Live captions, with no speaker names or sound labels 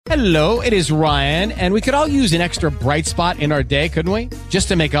Hello, it is Ryan, and we could all use an extra bright spot in our day, couldn't we? Just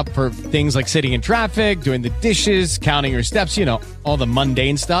to make up for things like sitting in traffic, doing the dishes, counting your steps, all the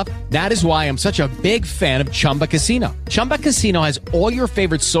mundane stuff. That is why I'm such a big fan of Chumba Casino. Chumba Casino has all your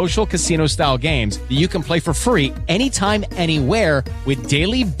favorite social casino-style games that you can play for free anytime, anywhere with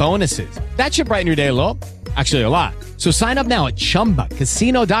daily bonuses. That should brighten your day a little. Actually, a lot. So sign up now at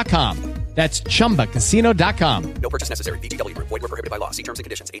ChumbaCasino.com. That's ChumbaCasino.com. No purchase necessary. VGW Group. Void where prohibited by law. See terms and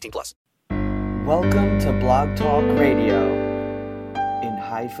conditions. 18+. Welcome to Blog Talk Radio in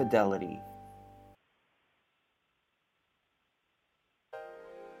high fidelity.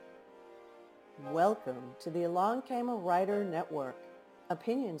 Welcome to the Along Came a Writer Network.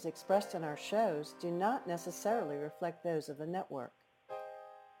 Opinions expressed in our shows do not necessarily reflect those of the network.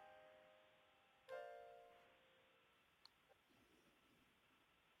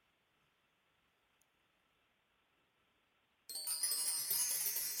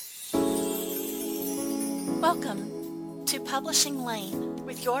 Welcome to Publishing Laine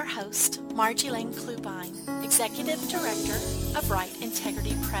with your host, Marji Laine Clubine, Executive Director of Right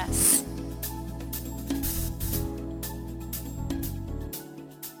Integrity Press.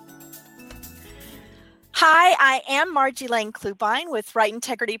 Hi, I am Marji Laine Clubine with Right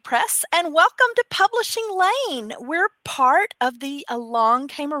Integrity Press, and welcome to Publishing Laine. We're part of the Along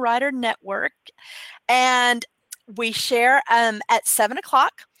Came a Writer Network, and we share at 7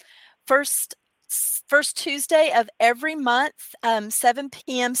 o'clock, first Tuesday of every month, 7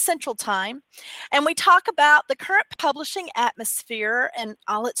 p.m. Central Time. And we talk about the current publishing atmosphere and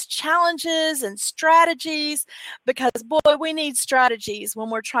all its challenges and strategies, because, boy, we need strategies when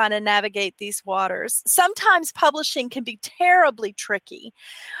we're trying to navigate these waters. Sometimes publishing can be terribly tricky,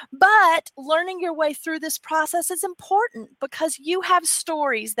 but learning your way through this process is important because you have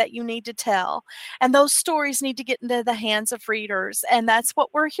stories that you need to tell, and those stories need to get into the hands of readers, and that's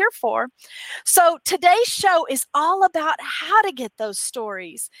what we're here for. So today's show is all about how to get those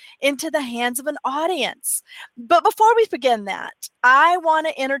stories into the hands of an audience. But before we begin that, I want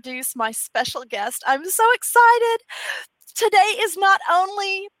to introduce my special guest. I'm so excited. Today is not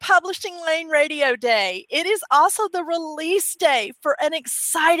only Publishing Laine Radio Day, it is also the release day for an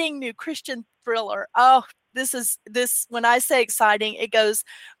exciting new Christian thriller. Oh, when I say exciting, it goes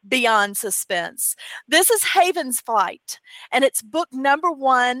beyond suspense. This is Haven's Flight, and it's book number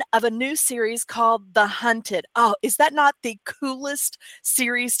 1 of a new series called The Hunted. Oh, is that not the coolest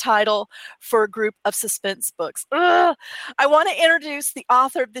series title for a group of suspense books? Ugh. I want to introduce the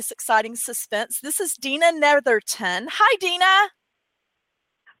author of this exciting suspense. This is Dina Netherton. Hi, Dina.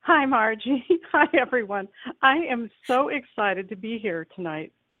 Hi, Margie. Hi, everyone. I am so excited to be here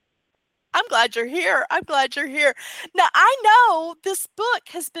tonight. I'm glad you're here. Now, I know this book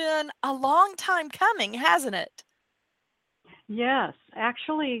has been a long time coming, hasn't it? Yes.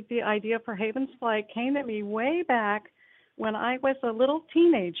 Actually, the idea for Haven's Flight came to me way back when I was a little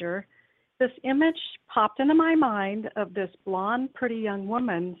teenager. This image popped into my mind of this blonde, pretty young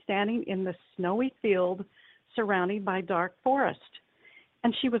woman standing in the snowy field surrounded by dark forest.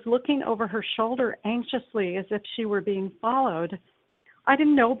 And she was looking over her shoulder anxiously as if she were being followed. I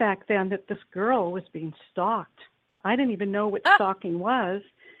didn't know back then that this girl was being stalked. I didn't even know what stalking was.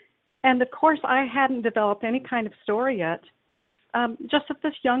 And of course, I hadn't developed any kind of story yet. Just that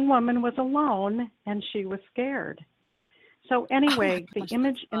this young woman was alone and she was scared. So anyway, the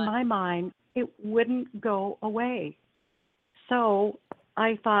image in my mind, it wouldn't go away. So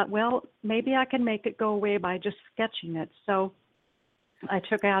I thought, well, maybe I can make it go away by just sketching it. So I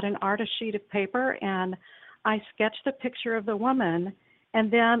took out an artist sheet of paper and I sketched a picture of the woman. And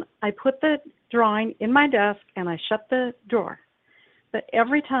then I put the drawing in my desk and I shut the drawer. But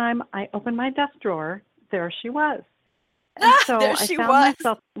every time I opened my desk drawer, there she was. And so I found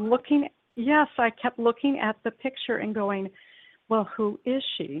myself looking, I kept looking at the picture and going, well, who is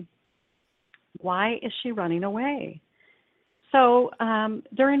she? Why is she running away? So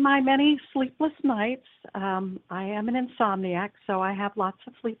during my many sleepless nights, I am an insomniac, so I have lots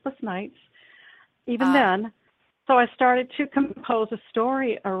of sleepless nights. Even then, so I started to compose a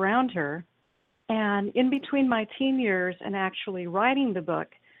story around her. And in between my teen years and actually writing the book,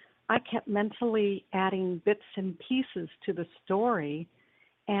 I kept mentally adding bits and pieces to the story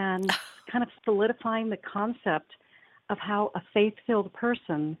and kind of solidifying the concept of how a faith-filled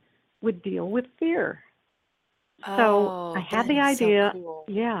person would deal with fear. So I had the idea,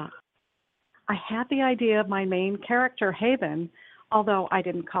 I had the idea of my main character, Haven, although I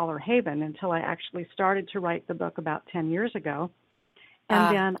didn't call her Haven until I actually started to write the book about 10 years ago.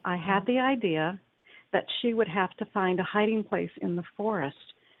 And then I had the idea that she would have to find a hiding place in the forest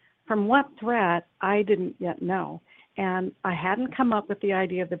from what threat I didn't yet know. And I hadn't come up with the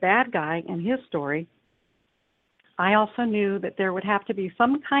idea of the bad guy and his story. I also knew that there would have to be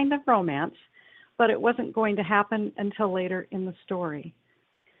some kind of romance, but it wasn't going to happen until later in the story.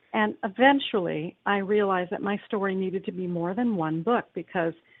 And eventually, I realized that my story needed to be more than one book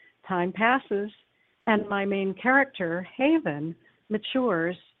because time passes and my main character, Haven,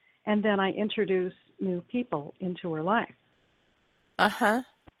 matures, and then I introduce new people into her life. Uh-huh.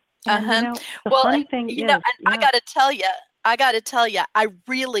 And, Uh-huh. the Well, funny thing is, and I got to tell you, I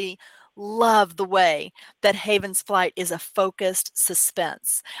really love the way that Haven's Flight is a focused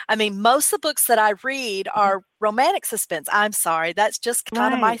suspense. I mean, most of the books that I read are romantic suspense. I'm sorry, that's just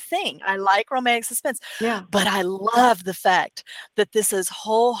kind of my right, thing. I like romantic suspense, yeah, but I love the fact that this is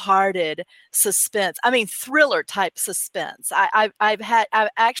wholehearted suspense. I mean, thriller type suspense. I've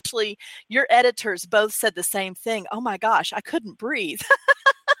actually, your editors both said the same thing. Oh my gosh, I couldn't breathe.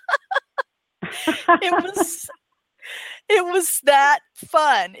 It was It was that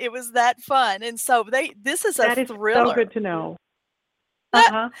fun. It was that fun. And so this is a that is so thriller. good to know.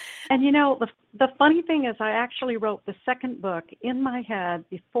 Uh-huh. And the funny thing is I actually wrote the second book in my head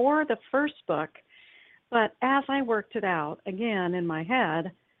before the first book, but as I worked it out again in my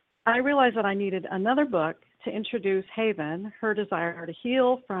head, I realized that I needed another book to introduce Haven, her desire to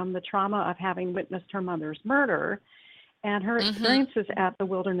heal from the trauma of having witnessed her mother's murder and her experiences at the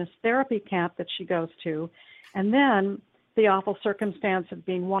wilderness therapy camp that she goes to, and then the awful circumstance of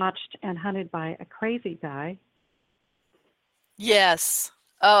being watched and hunted by a crazy guy. Yes.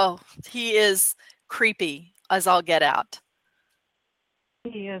 Oh, he is creepy as all get out.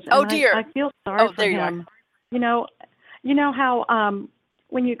 He is. Oh, And dear. I feel sorry for there you are. him. You know how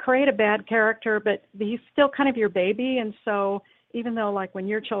when you create a bad character, but he's still kind of your baby, and so even though like when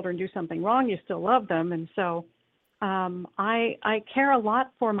your children do something wrong, you still love them, and so I care a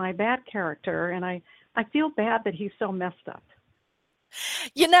lot for my bad character, and I feel bad that he's so messed up.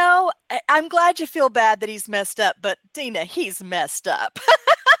 I'm glad you feel bad that he's messed up, but Dina, he's messed up.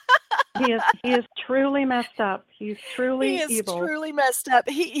 He is truly messed up. He's truly He is evil. truly messed up.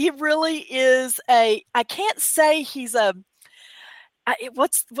 He really is I can't say he's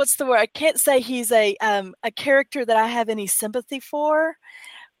what's the word? I can't say he's a character that I have any sympathy for.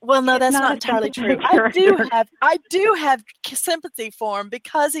 Well, no, He's that's not not a entirely true. sympathetic character. I do have sympathy for him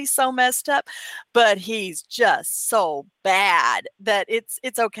because he's so messed up, but he's just so bad that it's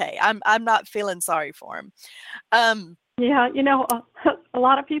okay. I'm not feeling sorry for him. Yeah, a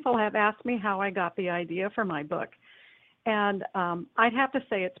lot of people have asked me how I got the idea for my book. And I'd have to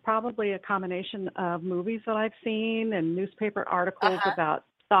say it's probably a combination of movies that I've seen and newspaper articles about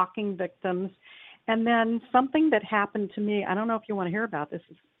stalking victims. And then something that happened to me, I don't know if you want to hear about this.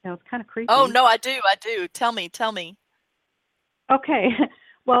 It's kind of creepy. Oh, no, I do. Tell me. Okay.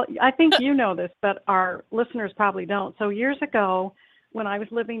 Well, I think you know this, but our listeners probably don't. So years ago, when I was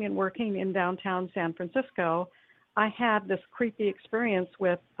living and working in downtown San Francisco, I had this creepy experience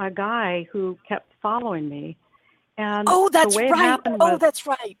with a guy who kept following me. And oh, that's the way right. It happened was, that's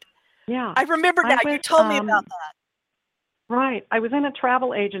right. Yeah. I remember now. You told me about that. Right. I was in a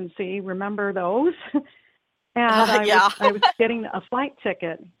travel agency. Remember those? And I was getting a flight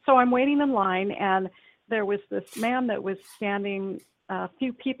ticket. So I'm waiting in line, and there was this man that was standing a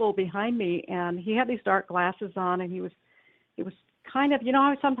few people behind me, and he had these dark glasses on, and he was kind of,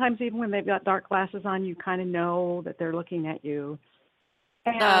 how sometimes even when they've got dark glasses on, you kind of know that they're looking at you.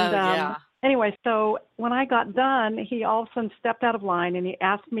 And anyway, so when I got done, he all of a sudden stepped out of line, and he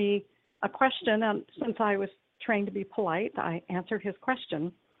asked me a question, and since I was trained to be polite, I answered his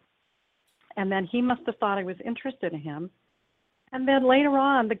question. And then he must have thought I was interested in him. And then later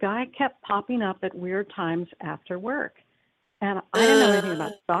on, the guy kept popping up at weird times after work. And I didn't know anything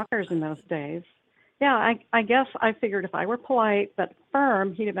about stalkers in those days. Yeah, I guess I figured if I were polite but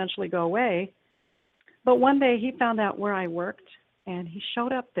firm, he'd eventually go away. But one day he found out where I worked, and he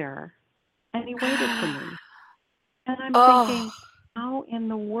showed up there, and he waited for me. And I'm thinking, how in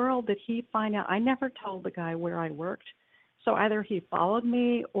the world did he find out? I never told the guy where I worked. So either he followed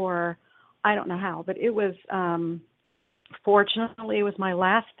me or I don't know how, but it was, fortunately, it was my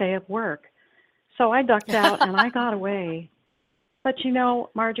last day of work. So I ducked out and I got away. But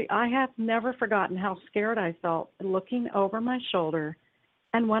Margie, I have never forgotten how scared I felt looking over my shoulder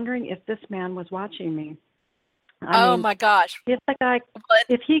and wondering if this man was watching me. I mean, my gosh.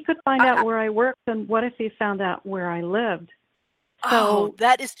 If he could find out where I worked, then what if he found out where I lived? So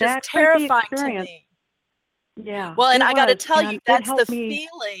that is just terrifying to me. Yeah. Well, and I got to tell you, that's the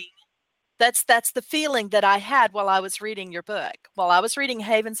feeling. That's the feeling that I had while I was reading your book. While I was reading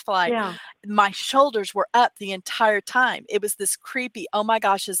Haven's Flight, Yeah. my shoulders were up the entire time. It was this creepy, oh my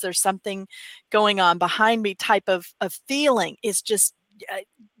gosh, is there something going on behind me type of feeling. It's just,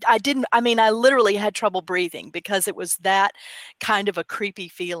 I literally had trouble breathing because it was that kind of a creepy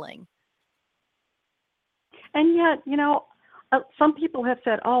feeling. And yet, some people have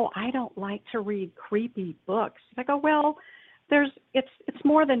said, "Oh, I don't like to read creepy books." I go, "Well, it's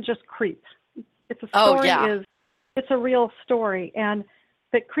more than just creep. It's a story. Oh, yeah. It's a real story." And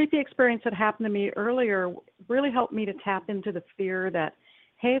the creepy experience that happened to me earlier really helped me to tap into the fear that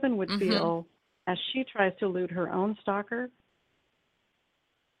Haven would feel as she tries to elude her own stalker.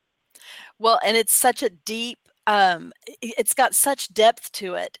 Well, and it's such a deep, it's got such depth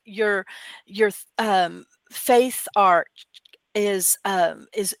to it. Your faith arc is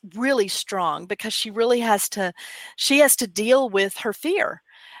really strong because she has to deal with her fear.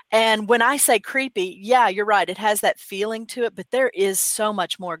 And when I say creepy, yeah, you're right. It has that feeling to it, but there is so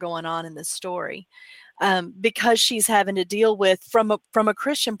much more going on in this story. Because she's having to deal with, from a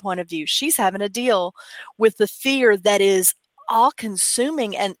Christian point of view, she's having to deal with the fear that is all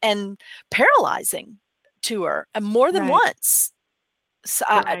consuming and paralyzing to her, and more than Right. once. So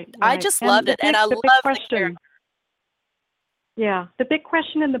I Right. just And loved it, and I the love big the question, character. yeah, the big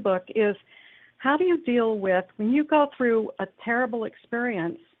question in the book is, how do you deal with when you go through a terrible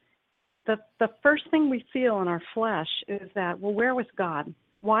experience? The first thing we feel in our flesh is that, well, where was God?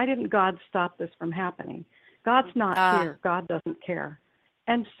 Why didn't God stop this from happening? God's not here. God doesn't care.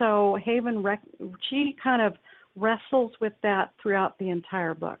 And so Haven, she kind of wrestles with that throughout the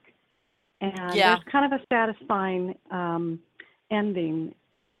entire book. And Yeah. there's kind of a satisfying ending,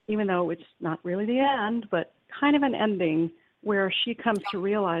 even though it's not really the end, but kind of an ending where she comes to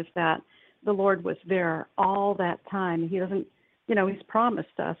realize that the Lord was there all that time. He doesn't, he's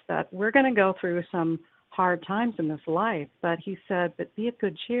promised us that we're going to go through some hard times in this life, but he said, but be of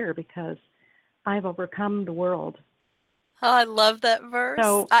good cheer because I've overcome the world. Oh, I love that verse.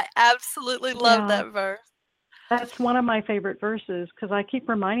 So, I absolutely love yeah, that verse. that's one of my favorite verses because I keep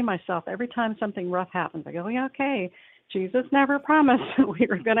reminding myself every time something rough happens, I go, yeah, okay, Jesus never promised that we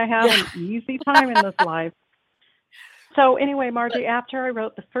were going to have an easy time in this life. So anyway, Margie, after I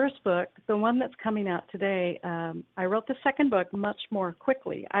wrote the first book, the one that's coming out today, I wrote the second book much more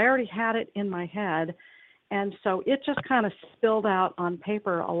quickly. I already had it in my head, and so it just kind of spilled out on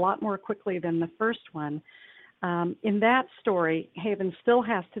paper a lot more quickly than the first one. In that story, Haven still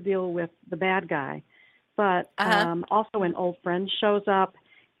has to deal with the bad guy, but also an old friend shows up,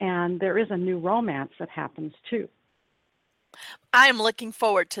 and there is a new romance that happens too. I am looking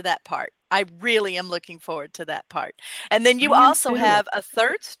forward to that part. I really am looking forward to that part. And then you I am also too. have a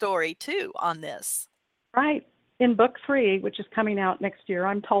third story too on this. Right. In book 3, which is coming out next year,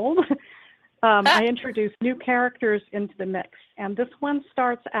 I'm told, I introduce new characters into the mix. And this one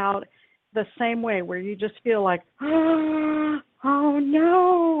starts out the same way, where you just feel like, oh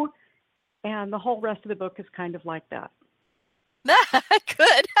no. And the whole rest of the book is kind of like that.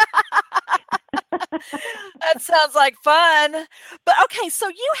 Good. That sounds like fun. But okay, so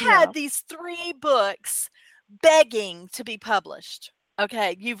you had these 3 books begging to be published.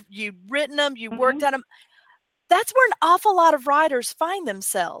 Okay, you've written them, you worked at them. That's where an awful lot of writers find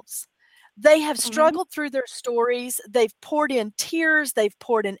themselves. They have struggled through their stories. They've poured in tears. They've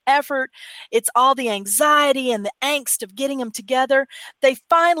poured in effort. It's all the anxiety and the angst of getting them together. They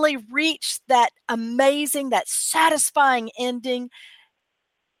finally reach that amazing, that satisfying ending.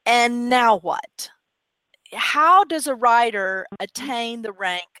 And now what? How does a writer attain the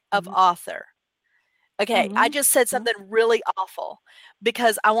rank of author? Okay, I just said something really awful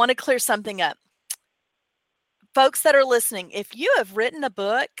because I want to clear something up. Folks that are listening, if you have written a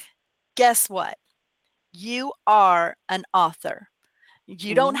book, guess what? You are an author.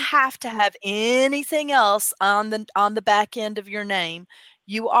 You don't have to have anything else on the back end of your name.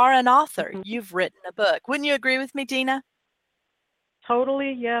 You are an author. You've written a book. Wouldn't you agree with me, Dina?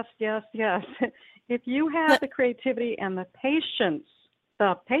 Totally, yes. If you have the creativity and the patience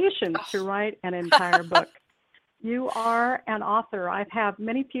to write an entire book, you are an author. I've had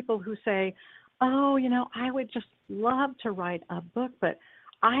many people who say, oh, I would just love to write a book, but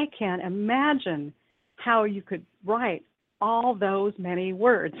I can't imagine how you could write all those many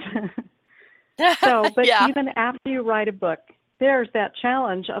words. But even after you write a book, there's that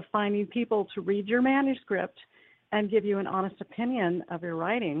challenge of finding people to read your manuscript and give you an honest opinion of your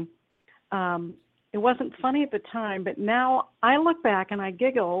writing. It wasn't funny at the time, but now I look back and I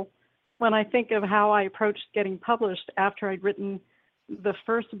giggle when I think of how I approached getting published after I'd written the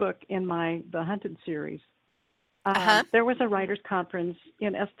first book in the Hunted series. Uh-huh. There was a writers' conference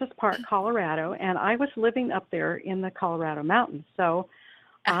in Estes Park, Colorado, and I was living up there in the Colorado mountains. So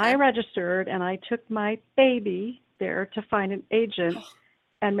I Uh-huh. registered, and I took my baby there to find an agent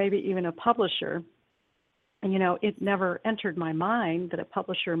and maybe even a publisher. And, it never entered my mind that a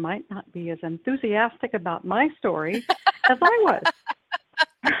publisher might not be as enthusiastic about my story as I was.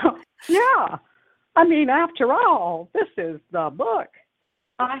 Yeah. I mean, after all, this is the book.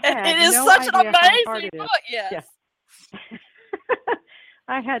 I had It is no such an idea how hard amazing it is. book. Yes. Yeah.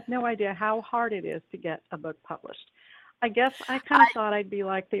 I had no idea how hard it is to get a book published. I guess I kind of thought I'd be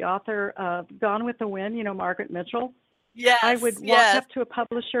like the author of Gone with the Wind, Margaret Mitchell. Yes. I would walk yes. up to a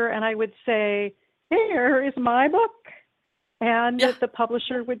publisher and I would say, "Here is my book." And Yeah. the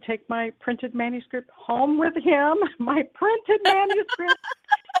publisher would take my printed manuscript home with him, my printed manuscript,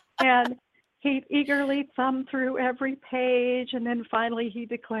 and he'd eagerly thumb through every page, and then finally he'd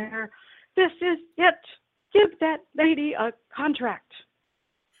declare, "This is it. Give that lady a contract."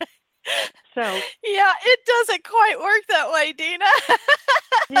 So yeah, it doesn't quite work that way, Dina.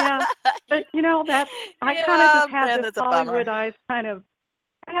 yeah, but I kind of just had this Hollywood eyes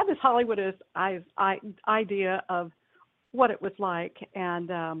I had this Hollywood eyes idea of what it was like,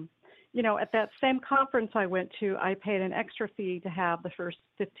 and at that same conference I went to, I paid an extra fee to have the first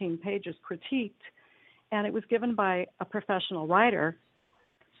 15 pages critiqued, and it was given by a professional writer.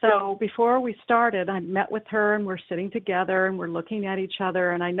 So before we started, I met with her, and we're sitting together, and we're looking at each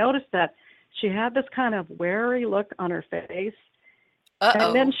other, and I noticed that she had this kind of wary look on her face. Uh-oh.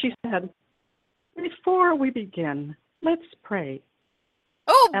 And then she said, "Before we begin, let's pray."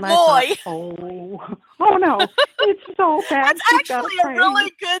 Oh, and boy. I thought, oh no, it's so bad. That's actually a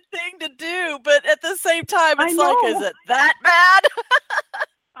really good thing to do, but at the same time, it's like, is it that bad?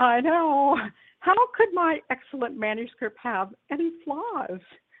 I know. How could my excellent manuscript have any flaws?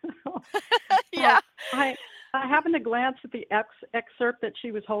 Yeah. I happened to glance at the excerpt that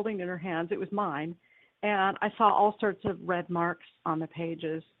she was holding in her hands. It was mine. And I saw all sorts of red marks on the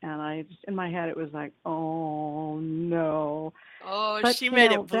pages. And in my head, it was like, oh, no. Oh, but, she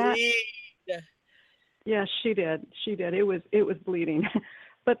made it bleed. Yeah, she did. She did. It was bleeding.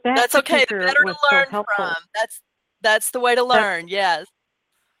 But that's okay. The better to learn from. That's the way to learn. Yes.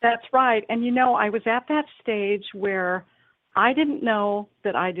 That's right. And I was at that stage where I didn't know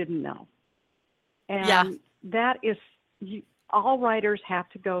that I didn't know. And that is, all writers have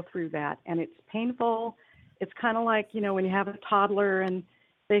to go through that. And it's painful. It's kind of like, when you have a toddler and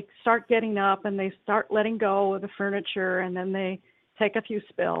they start getting up and they start letting go of the furniture, and then they take a few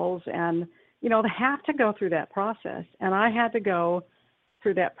spills, and, they have to go through that process. And I had to go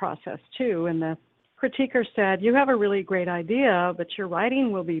through that process too. And the critiquer said, "You have a really great idea, but your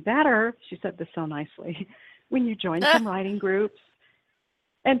writing will be better," she said this so nicely, "when you join some writing groups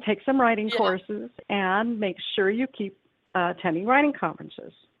and take some writing courses and make sure you keep attending writing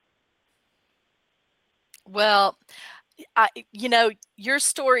conferences." Well, your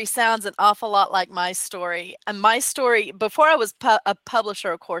story sounds an awful lot like my story. And my story, before I was a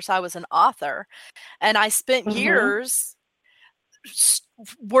publisher, of course, I was an author. And I spent years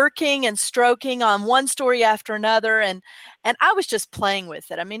working and stroking on one story after another, and I was just playing with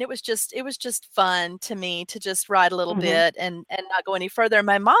it. I mean, it was just fun to me to just write a little bit and not go any further. And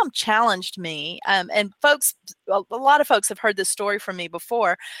my mom challenged me, and folks, a lot of folks have heard this story from me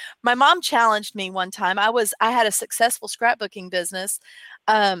before. My mom challenged me one time. I had a successful scrapbooking business,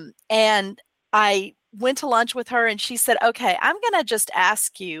 and I went to lunch with her, and she said, "Okay, I'm going to just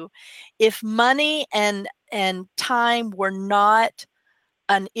ask you, if money and time were not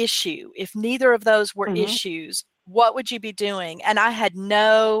an issue, if neither of those were issues, what would you be doing?" And I had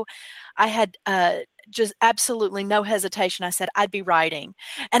just absolutely no hesitation. I said, "I'd be writing."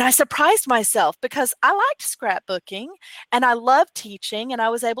 And I surprised myself because I liked scrapbooking and I loved teaching, and I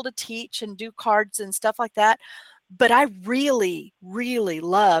was able to teach and do cards and stuff like that. But I really, really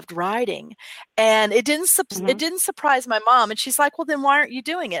loved writing, and it didn't surprise my mom. And she's like, "Well, then why aren't you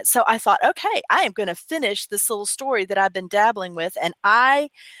doing it?" So I thought, okay, I am going to finish this little story that I've been dabbling with. And I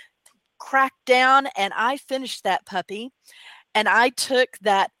cracked down and I finished that puppy. And I took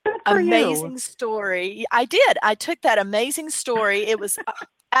that amazing story. I did. I took that amazing story. It was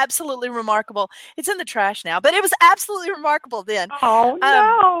absolutely remarkable. It's in the trash now, but it was absolutely remarkable then. Oh,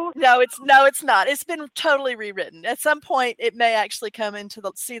 no. No, it's not. It's been totally rewritten. At some point, it may actually come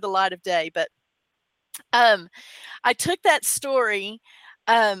see the light of day. But I took that story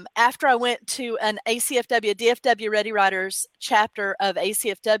after I went to an ACFW, DFW Ready Writers chapter of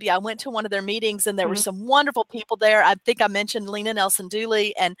ACFW, I went to one of their meetings, and there were some wonderful people there. I think I mentioned Lena Nelson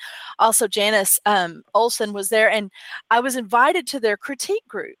Dooley, and also Janice Olson was there. And I was invited to their critique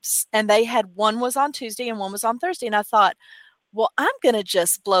groups, and they had, one was on Tuesday and one was on Thursday. And I thought, well, I'm going to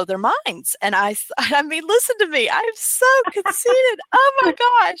just blow their minds. And I mean, listen to me. I'm so conceited. Oh my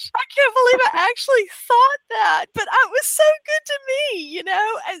gosh. I can't believe I actually thought that, but it was so good to me, you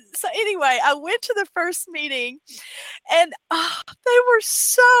know? And so anyway, I went to the first meeting, and they were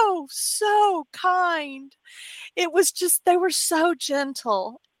so, so kind. It was just, they were so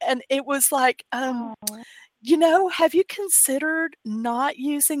gentle. And it was like, you know, have you considered not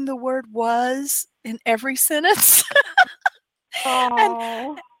using the word was in every sentence?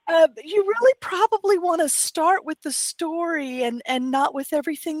 And you really probably want to start with the story and not with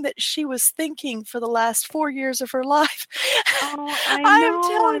everything that she was thinking for the last 4 years of her life. I know. am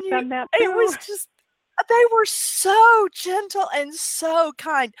telling I've you, done that it too. was just, they were so gentle and so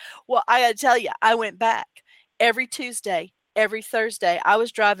kind. Well, I got to tell you, I went back every Tuesday, every Thursday. I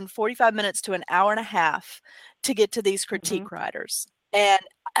was driving 45 minutes to an hour and a half to get to these critique writers. And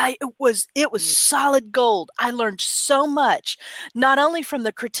it was solid gold. I learned so much, not only from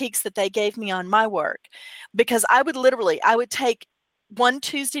the critiques that they gave me on my work, because I would take one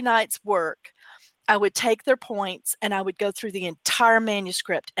Tuesday night's work, I would take their points, and I would go through the entire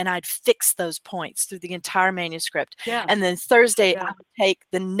manuscript, and I'd fix those points through the entire manuscript. Yeah. And then Thursday, Yeah. I would take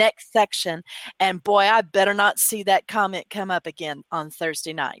the next section, and boy, I better not see that comment come up again on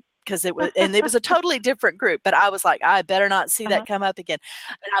Thursday night. Because it was a totally different group, but I was like, I better not see that come up again.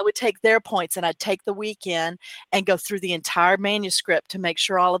 And I would take their points, and I'd take the weekend and go through the entire manuscript to make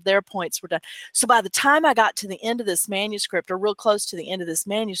sure all of their points were done. So by the time I got to the end of this manuscript, or real close to the end of this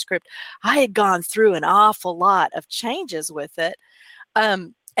manuscript, I had gone through an awful lot of changes with it.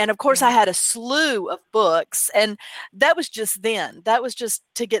 And of course, I had a slew of books, and that was just then. That was just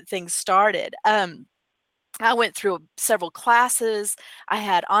to get things started. I went through several classes. I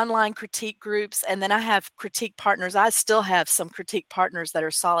had online critique groups, and then I have critique partners. I still have some critique partners that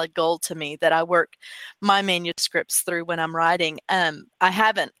are solid gold to me that I work my manuscripts through when I'm writing. I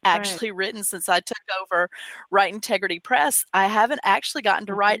haven't actually written since I took over Write Integrity Press. I haven't actually gotten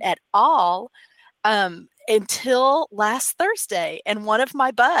to write at all until last Thursday. And one of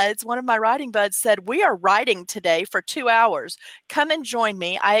my writing buds said, we are writing today for 2 hours. Come and join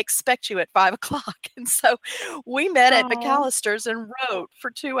me. I expect you at 5 o'clock. And so we met at McAllister's and wrote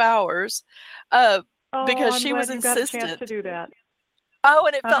for 2 hours because she was insistent. Got a chance to do that. Oh,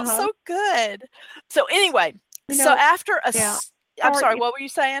 and it felt so good. So anyway, after I'm sorry, what were you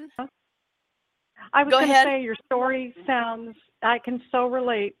saying? I was going to say your story sounds, I can so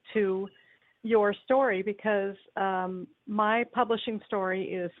relate to your story because my publishing story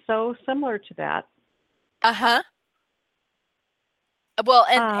is so similar to that. Well,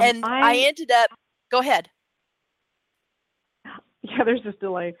 and I ended up, go ahead. Yeah, there's this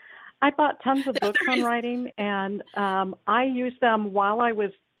delay. I bought tons of books on writing, and I used them while I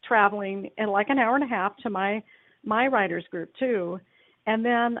was traveling in like an hour and a half to my writers group too. And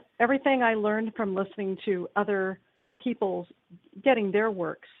then everything I learned from listening to other people's getting their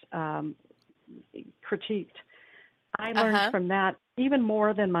works critiqued, I learned from that even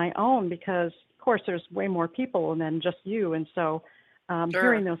more than my own because, of course, there's way more people than just you. And so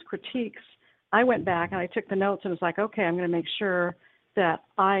hearing those critiques, I went back and I took the notes and was like, okay, I'm going to make sure that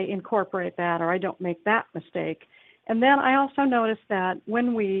I incorporate that or I don't make that mistake. And then I also noticed that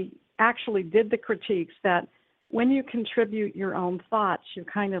when we actually did the critiques, that when you contribute your own thoughts, you're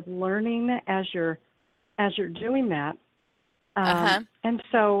kind of learning as you're doing that. And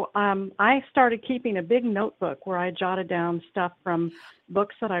so I started keeping a big notebook where I jotted down stuff from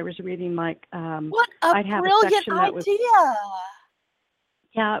books that I was reading. Like what a I'd have brilliant a section idea! That was,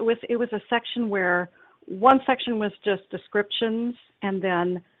 yeah, it was a section where one section was just descriptions, and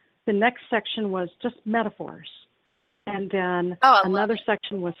then the next section was just metaphors, and then another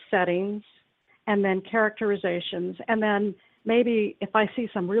section was settings, and then characterizations, and then maybe if I see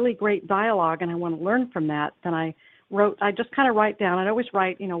some really great dialogue and I want to learn from that, then I just kind of write down. I'd always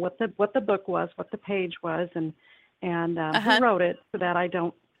write, what the book was, what the page was, and who wrote it, so that I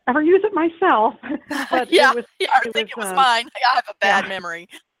don't ever use it myself. But I think it was mine. I have a bad memory.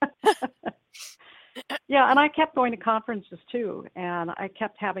 Yeah, and I kept going to conferences too, and I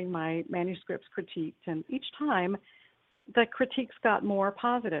kept having my manuscripts critiqued, and each time the critiques got more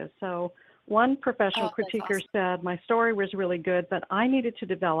positive. So one professional critiquer said my story was really good, but I needed to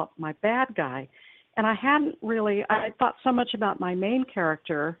develop my bad guy. And I thought so much about my main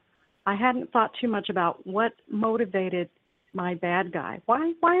character. I hadn't thought too much about what motivated my bad guy?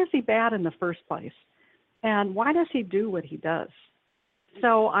 Why is he bad in the first place? And why does he do what he does?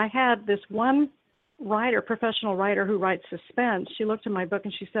 So I had this one writer, professional writer who writes suspense. She looked at my book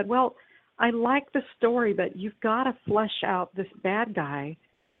and she said, well, I like the story, but you've got to flesh out this bad guy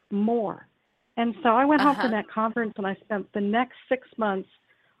more. And so I went home from that conference and I spent the next 6 months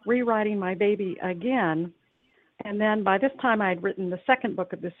rewriting my baby again. And then by this time I had written the second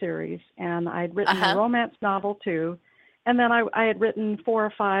book of the series, and I'd written a romance novel too. And then I had written 4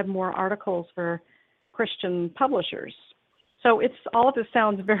 or 5 more articles for Christian publishers. So it's all of this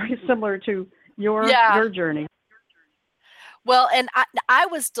sounds very similar to your journey. Well, and I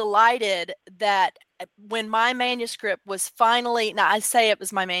was delighted that when my manuscript was finally, now I say it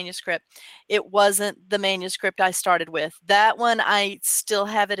was my manuscript, it wasn't the manuscript I started with. That one, I still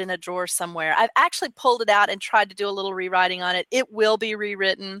have it in a drawer somewhere. I've actually pulled it out and tried to do a little rewriting on it. It will be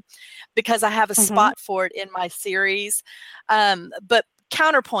rewritten because I have a spot for it in my series. But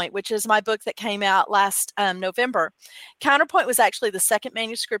Counterpoint, which is my book that came out last November, Counterpoint was actually the second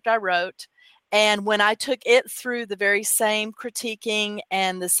manuscript I wrote. And when I took it through the very same critiquing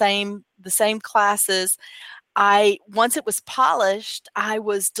and the same classes, once it was polished, I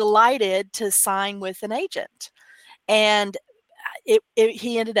was delighted to sign with an agent. And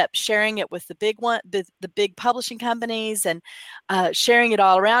he ended up sharing it with the big big publishing companies, and sharing it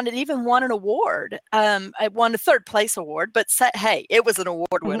all around. It even won an award. I won a 3rd place award, but hey, it was an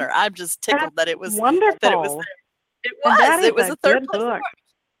award winner. I'm just tickled that it was wonderful. It was a 3rd place award.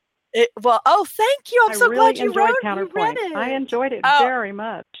 Thank you. I'm so glad you read it. I enjoyed it very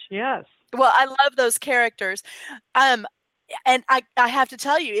much. Yes. Well, I love those characters. And I have to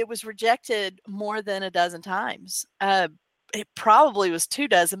tell you, it was rejected more than a dozen times. It probably was 2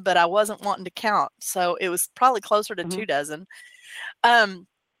 dozen, but I wasn't wanting to count. So it was probably closer to 2 dozen. I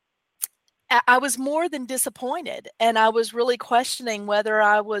was more than disappointed, and I was really questioning whether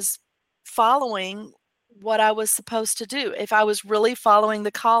I was following what I was supposed to do, if I was really following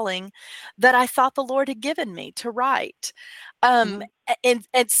the calling that I thought the Lord had given me to write. And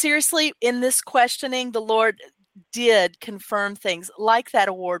seriously, in this questioning, the Lord did confirm things like that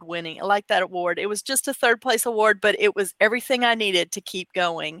award. It was just a 3rd place award, but it was everything I needed to keep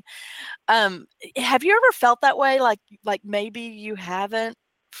going. Have you ever felt that way? Like maybe you haven't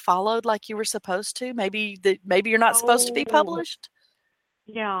followed like you were supposed to? Maybe you're not supposed to be published?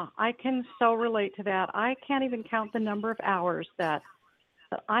 Yeah, I can so relate to that. I can't even count the number of hours that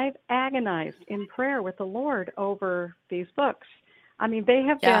I've agonized in prayer with the Lord over these books. I mean, they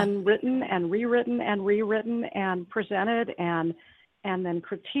have been written and rewritten and presented and then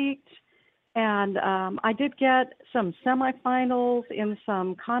critiqued. And I did get some semifinals in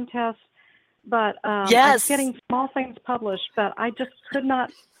some contests, but I was getting small things published, but I just could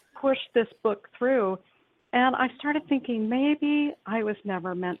not push this book through. And I started thinking, maybe I was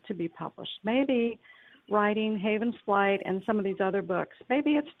never meant to be published. Maybe writing Haven's Flight and some of these other books,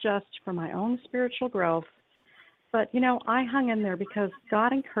 maybe it's just for my own spiritual growth. But, I hung in there because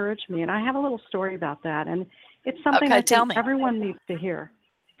God encouraged me. And I have a little story about that. And it's something I think everyone needs to hear.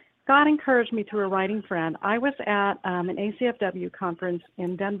 God encouraged me through a writing friend. I was at an ACFW conference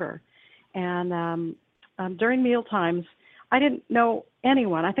in Denver. And during meal times, I didn't know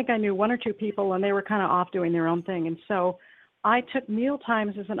anyone. I think I knew 1 or 2 people, and they were kind of off doing their own thing. And so I took meal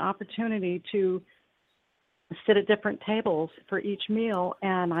times as an opportunity to sit at different tables for each meal,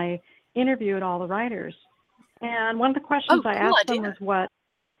 and I interviewed all the writers. And one of the questions I asked them was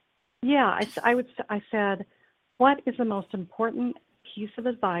I said, what is the most important piece of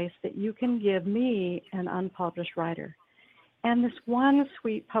advice that you can give me, an unpublished writer? And this one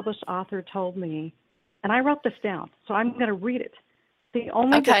sweet published author told me, and I wrote this down, so I'm going to read it. The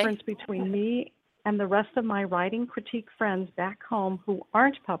only difference between me and the rest of my writing critique friends back home who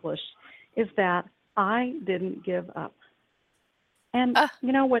aren't published is that I didn't give up. And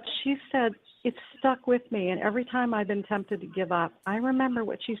you know what she said, it stuck with me. And every time I've been tempted to give up, I remember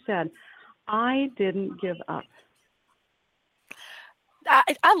what she said. I didn't give up.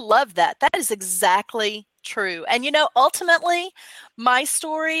 I love that. That is exactly true. And, ultimately, my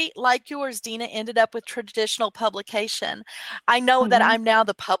story, like yours, Dina, ended up with traditional publication. I know that I'm now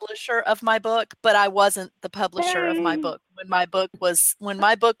the publisher of my book, but I wasn't the publisher of my book. When my book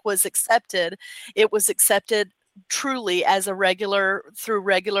was accepted, it was accepted truly as through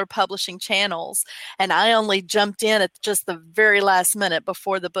regular publishing channels. And I only jumped in at just the very last minute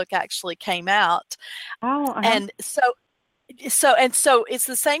before the book actually came out. And so it's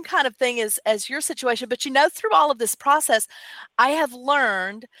the same kind of thing as your situation. But through all of this process, I have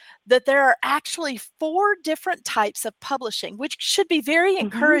learned that there are actually 4 different types of publishing, which should be very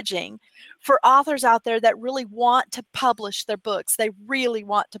encouraging for authors out there that really want to publish their books. They really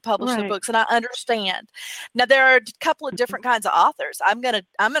want to publish their Right. books, and I understand. Now there are a couple of different kinds of authors. I'm gonna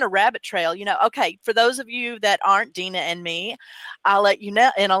rabbit trail. Okay, for those of you that aren't Dina and me, I'll let you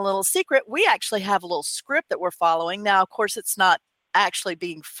know in a little secret. We actually have a little script that we're following. Now, of course, it's not actually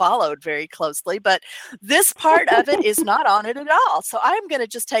being followed very closely, but this part of it is not on it at all. So I'm going to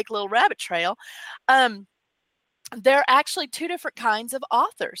just take a little rabbit trail. There are actually two different kinds of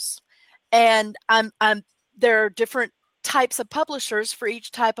authors, and there are different types of publishers for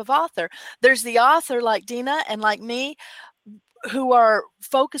each type of author. There's the author like Dina and like me who are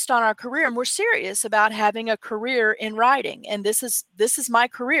focused on our career, and we're serious about having a career in writing. And this is my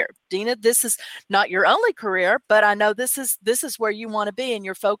career. Dina, this is not your only career, but I know this is where you want to be, and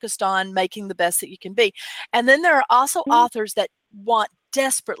you're focused on making the best that you can be. And then there are also authors that want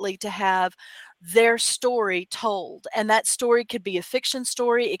desperately to have their story told. And that story could be a fiction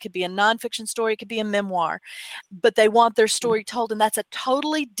story, it could be a nonfiction story, it could be a memoir, but they want their story told. And that's a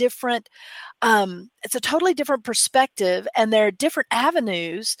totally different it's a totally different perspective, and there are different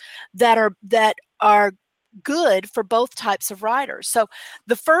avenues that are good for both types of writers. So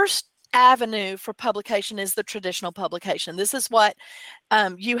the first avenue for publication is the traditional publication. This is what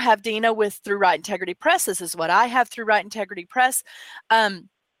you have, Dina, with through Right Integrity Press. This is what I have through Right Integrity Press.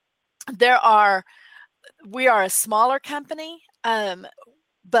 We are a smaller company,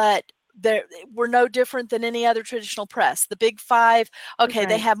 but we're no different than any other traditional press. The big five, okay,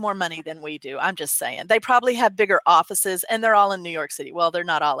 they have more money than we do. I'm just saying. They probably have bigger offices, and they're all in New York City. Well, they're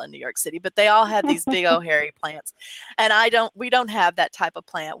not all in New York City, but they all have these big old hairy plants. And we don't have that type of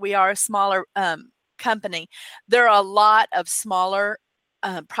plant. We are a smaller company. There are a lot of smaller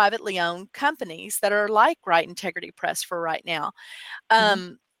privately owned companies that are like Right Integrity Press for right now.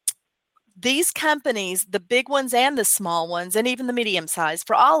 These companies, the big ones and the small ones, and even the medium size,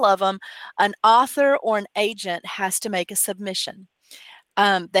 for all of them, an author or an agent has to make a submission.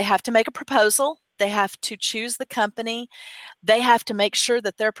 They have to make a proposal. They have to choose the company. They have to make sure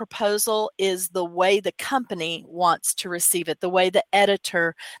that their proposal is the way the company wants to receive it, the way the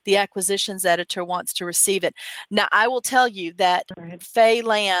acquisitions editor wants to receive it. Now, I will tell you that Faye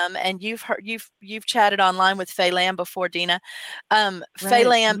Lamb, and you've chatted online with Faye Lamb before, Dina. Faye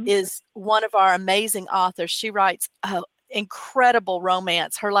Lamb is one of our amazing authors. She writes incredible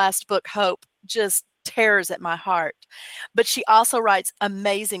romance. Her last book, Hope, just tears at my heart, but she also writes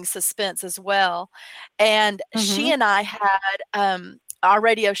amazing suspense as well. And she and I had our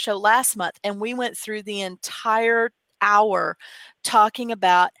radio show last month, and we went through the entire hour talking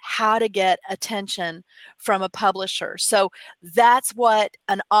about how to get attention from a publisher. So that's what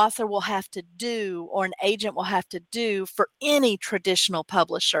an author will have to do, or an agent will have to do, for any traditional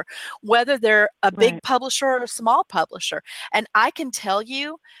publisher, whether they're a big publisher or a small publisher. And I can tell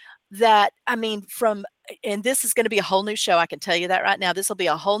you that, and this is going to be a whole new show. I can tell you that right now. This will be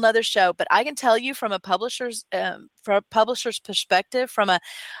a whole nother show, but I can tell you from a publisher's perspective, from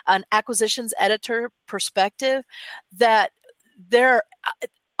an acquisitions editor perspective, that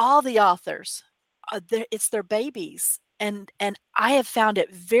all the authors, it's their babies. And I have found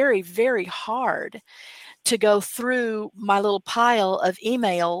it very, very hard to go through my little pile of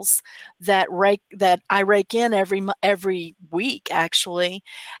emails that I rake in every week, actually,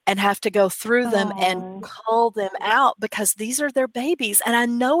 and have to go through them and cull them out, because these are their babies, and I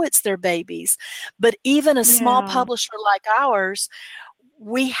know it's their babies. But even a small publisher like ours,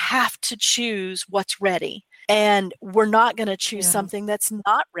 we have to choose what's ready. And we're not going to choose something that's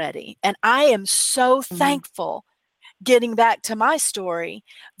not ready. And I am so thankful, getting back to my story,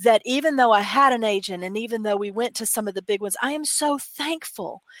 that even though I had an agent, and even though we went to some of the big ones, I am so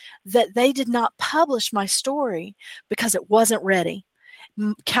thankful that they did not publish my story because it wasn't ready.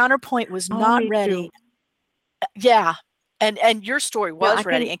 Counterpoint was not ready. Yeah. And your story was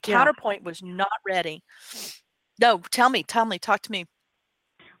ready, and Counterpoint was not ready. No, tell me, talk to me.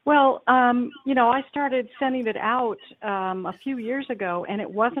 Well, I started sending it out a few years ago, and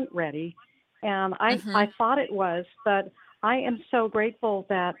it wasn't ready. And I thought it was, but I am so grateful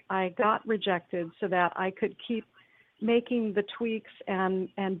that I got rejected, so that I could keep making the tweaks and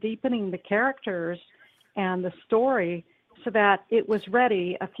deepening the characters and the story, so that it was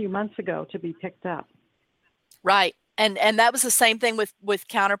ready a few months ago to be picked up. Right. And that was the same thing with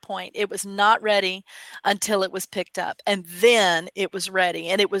Counterpoint. It was not ready until it was picked up, and then it was ready.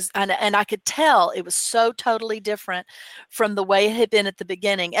 And it was, and I could tell it was so totally different from the way it had been at the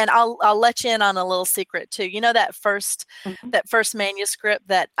beginning. And I'll let you in on a little secret too. You know, that first manuscript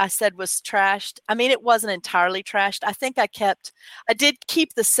that I said was trashed. I mean, it wasn't entirely trashed. I think I did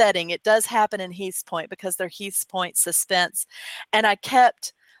keep the setting. It does happen in Heath's Point, because they're Heath's Point suspense, and I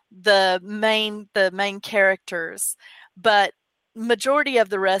kept the main characters, but majority of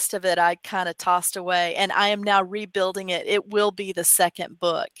the rest of it I kind of tossed away, and I am now rebuilding it. It will be the second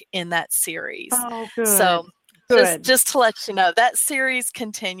book in that series. Oh, good. So Good. just to let you know, that series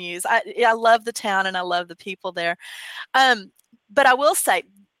continues. I love the town and I love the people there. But I will say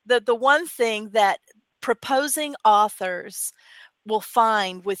the one thing that proposing authors will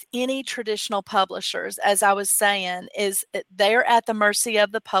find with any traditional publishers, as I was saying, is they're at the mercy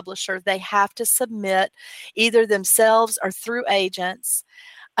of the publisher. They have to submit either themselves or through agents.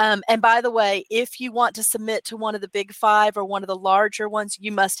 And by the way, if you want to submit to one of the big five or one of the larger ones,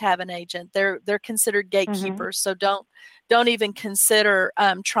 you must have an agent. They're considered gatekeepers. So don't even consider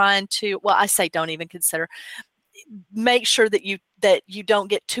trying to. Well, I say don't even consider. Make sure that you don't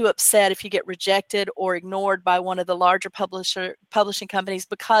get too upset if you get rejected or ignored by one of the larger publishing companies,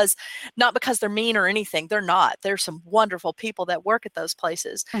 because not because they're mean or anything. They're not. There's some wonderful people that work at those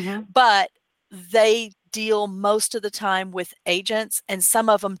places, but they deal most of the time with agents, and some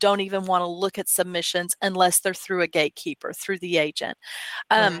of them don't even want to look at submissions unless they're through a gatekeeper, through the agent.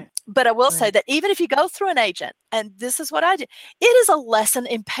 But I will say that even if you go through an agent, and this is what I did, it is a lesson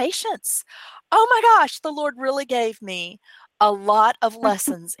in patience. Oh my gosh, the Lord really gave me a lot of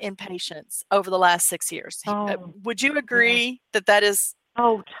lessons in patience over the last 6 years. Would you agree that is?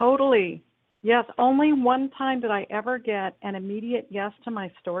 Oh, totally. Yes. Only one time did I ever get an immediate yes to my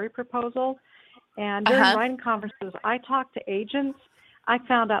story proposal. And during writing conferences, I talked to agents. I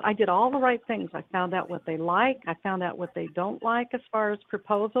found out I did all the right things. I found out what they like. I found out what they don't like as far as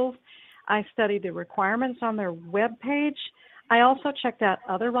proposals. I studied the requirements on their webpage. I also checked out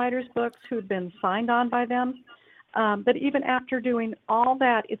other writers' books who had been signed on by them. But even after doing all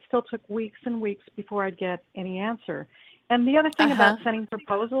that, it still took weeks and weeks before I'd get any answer. And the other thing about sending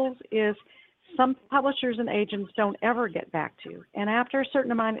proposals is some publishers and agents don't ever get back to you. And after a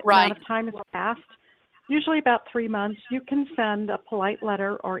certain amount of time has passed, usually about 3 months, you can send a polite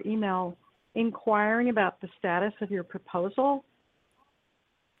letter or email inquiring about the status of your proposal.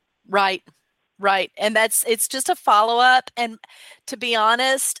 Right. And it's just a follow-up. And to be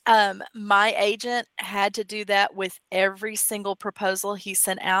honest, my agent had to do that with every single proposal he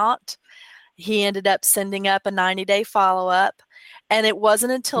sent out. He ended up sending up a 90-day follow-up. And it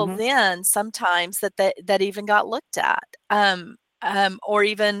wasn't until then sometimes that even got looked at, or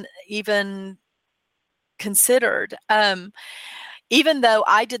even considered. Even though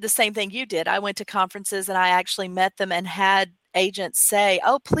I did the same thing you did, I went to conferences and I actually met them and had agents say,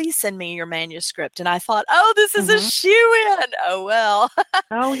 "Oh, please send me your manuscript." And I thought, "Oh, this is a shoo-in." Oh, well.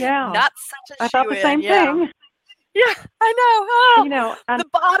 Oh, yeah. Not such a I thought shoo-in. the same thing. Yeah, I know. Oh, You know, the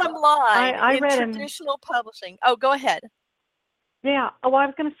bottom line I in read traditional publishing. Oh, go ahead. Yeah. Oh, I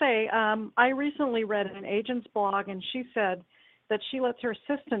was going to say, I recently read an agent's blog, and she said that she lets her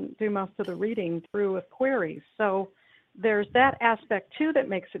assistant do most of the reading through with queries. So there's that aspect, too, that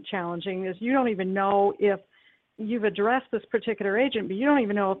makes it challenging, is you don't even know if you've addressed this particular agent, but you don't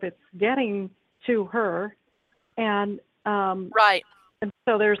even know if it's getting to her. And Right. And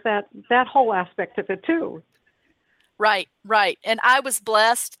so there's that whole aspect of it, too. Right. And I was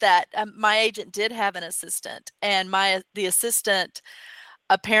blessed that my agent did have an assistant, and the assistant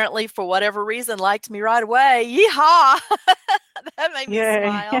apparently, for whatever reason, liked me right away. Yeehaw! That made me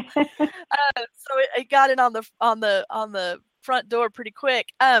smile. So it got in on the front door pretty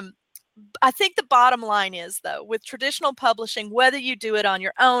quick. I think the bottom line is, though, with traditional publishing, whether you do it on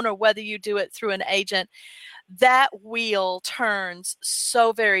your own or whether you do it through an agent, that wheel turns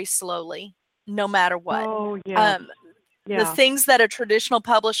so very slowly, no matter what. Oh, yeah. The things that a traditional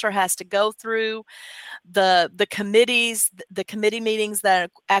publisher has to go through, the committees, the committee meetings that an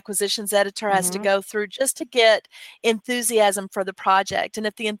acquisitions editor has to go through just to get enthusiasm for the project. And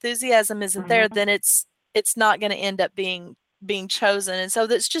if the enthusiasm isn't there, then it's not going to end up being chosen. And so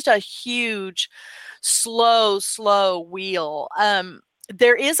that's just a huge, slow wheel.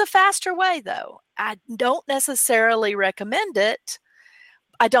 There is a faster way, though. I don't necessarily recommend it.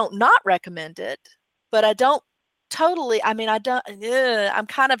 I don't not recommend it, but I don't totally. I mean, I'm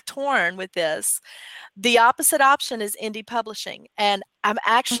kind of torn with this. The opposite option is indie publishing. And I'm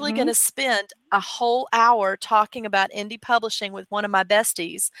actually going to spend a whole hour talking about indie publishing with one of my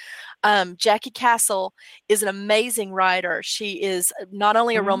besties. Jackie Castle is an amazing writer. She is not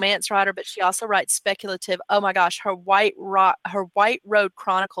only a romance writer, but she also writes speculative. Oh my gosh, her White Road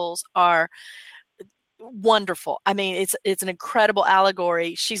Chronicles are wonderful. I mean, it's an incredible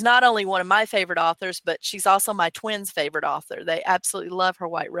allegory. She's not only one of my favorite authors, but she's also my twins' favorite author. They absolutely love her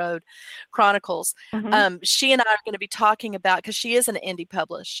White Road Chronicles. She and I are going to be talking about, because she is an indie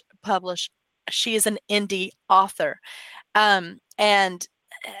she is an indie author. And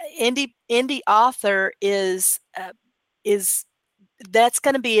indie author is that's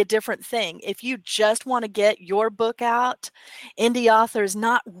going to be a different thing. If you just want to get your book out, indie author is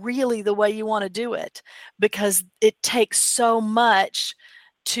not really the way you want to do it, because it takes so much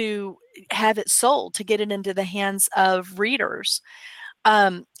to have it sold, to get it into the hands of readers.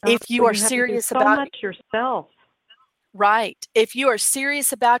 If you are you have to do serious so about much yourself. Right. If you are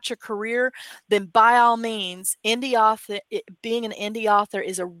serious about your career, then by all means, being an indie author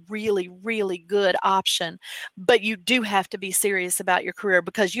is a really, really good option. But you do have to be serious about your career,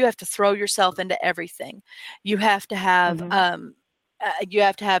 because you have to throw yourself into everything. You have to have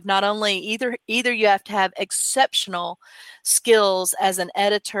not only either you have to have exceptional skills as an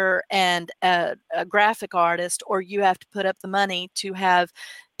editor and a graphic artist, or you have to put up the money to have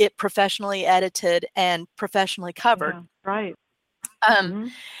it professionally edited and professionally covered. Yeah, right.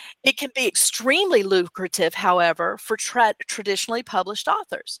 Um, It can be extremely lucrative, however, for traditionally published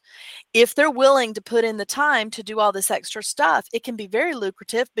authors. If they're willing to put in the time to do all this extra stuff, it can be very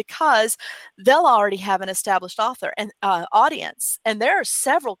lucrative, because they'll already have an established author and audience. And there are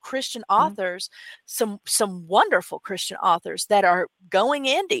several Christian authors, some wonderful Christian authors that are going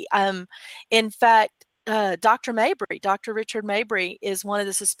indie. In fact, Dr. Richard Mabry is one of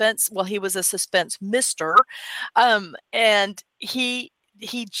the suspense. Well, he was a suspense mister, and he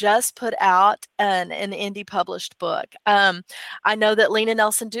just put out an indie published book. I know that Lena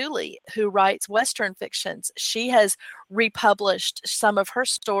Nelson Dooley, who writes Western fictions, she has republished some of her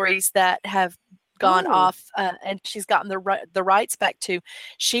stories that have gone off, and she's gotten the rights back to.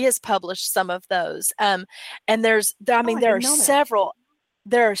 She has published some of those, and there are several.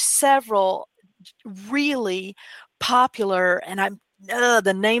 There are several really popular, and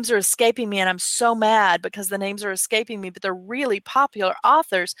the names are escaping me, and I'm so mad because the names are escaping me, but they're really popular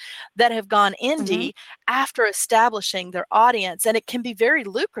authors that have gone indie after establishing their audience, and it can be very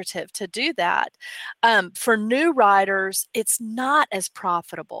lucrative to do that. For new writers, it's not as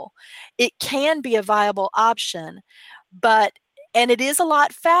profitable. It can be a viable option, and it is a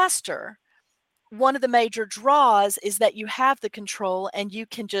lot faster. One of the major draws is that you have the control and you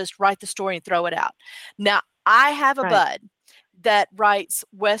can just write the story and throw it out. Now, I have a bud that writes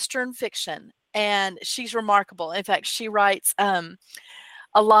Western fiction, and she's remarkable. In fact, she writes a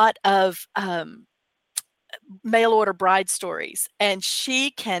lot of mail order bride stories, and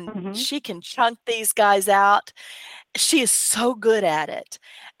she can chunk these guys out. She is so good at it,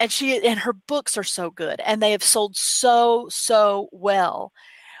 and her books are so good, and they have sold so well.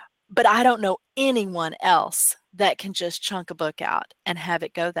 But I don't know anyone else that can just chunk a book out and have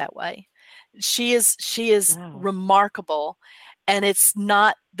it go that way. She is remarkable, and it's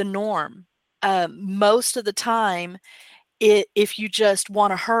not the norm. Most of the time, if you just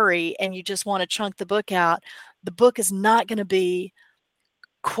want to hurry and you just want to chunk the book out, the book is not going to be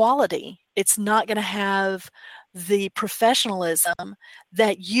quality. It's not going to have the professionalism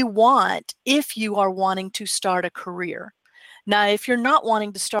that you want if you are wanting to start a career. Now, if you're not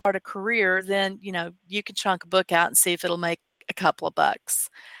wanting to start a career, then, you can chunk a book out and see if it'll make a couple of bucks.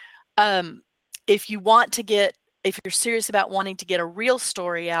 If you're serious about wanting to get a real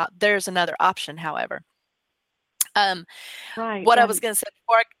story out, there's another option, however. What I was going to say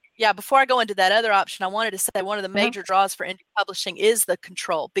before I go into that other option, I wanted to say one of the major draws for indie publishing is the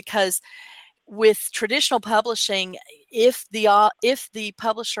control, because with traditional publishing, if the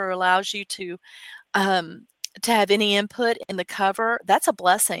publisher allows you to have any input in the cover, that's a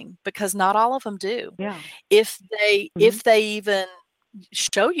blessing, because not all of them do. Yeah. If they even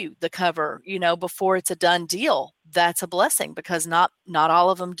show you the cover, before it's a done deal, that's a blessing, because not all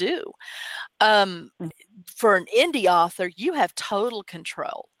of them do. For an indie author, you have total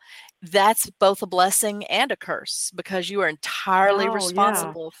control. That's both a blessing and a curse, because you are entirely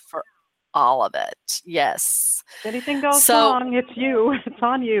responsible for all of it. Yes. If anything goes wrong, it's you. It's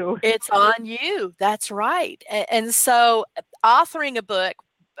on you. It's on you. That's right. And so authoring a book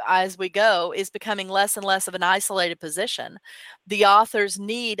as we go is becoming less and less of an isolated position. The authors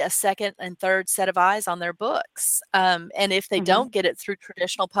need a second and third set of eyes on their books. And if they don't get it through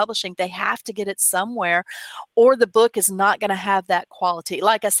traditional publishing, they have to get it somewhere, or the book is not going to have that quality.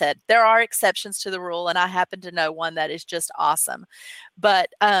 Like I said, there are exceptions to the rule, and I happen to know one that is just awesome. But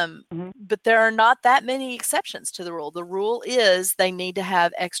there are not that many exceptions to the rule. The rule is they need to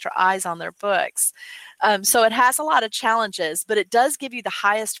have extra eyes on their books. So it has a lot of challenges, but it does give you the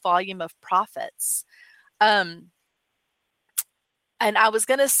highest volume of profits. And I was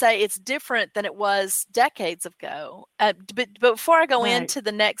going to say it's different than it was decades ago. But before I go into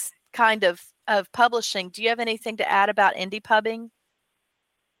the next kind of publishing, do you have anything to add about indie pubbing?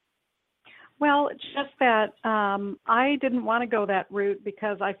 Well, it's just that I didn't want to go that route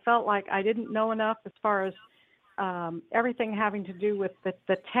because I felt like I didn't know enough as far as everything having to do with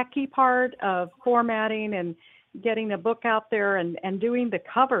the techie part of formatting and getting the book out there and doing the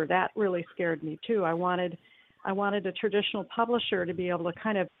cover. That really scared me too. I wanted a traditional publisher to be able to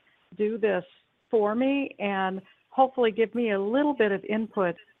kind of do this for me and hopefully give me a little bit of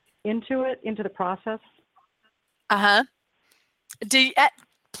input into the process. Uh-huh.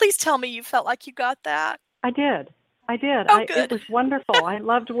 Please tell me you felt like you got that. I did. Oh, good. It was wonderful. I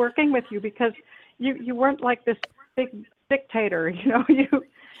loved working with you because you weren't like this big dictator,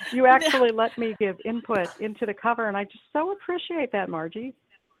 you actually let me give input into the cover, and I just so appreciate that, Marji.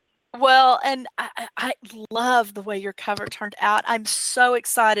 Well, and I love the way your cover turned out. I'm so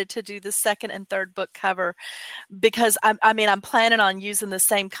excited to do the second and third book cover because I'm planning on using the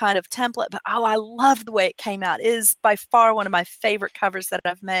same kind of template, but I love the way it came out. It is by far one of my favorite covers that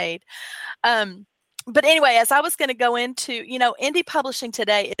I've made. But anyway, as I was going to go into, indie publishing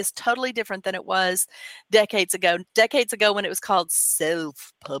today is totally different than it was decades ago. Decades ago when it was called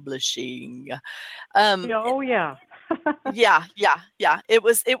self-publishing. Oh, yeah. Yeah. It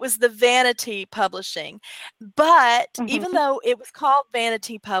was the vanity publishing. But even though it was called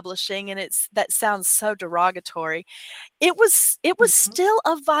vanity publishing, and that sounds so derogatory, it was still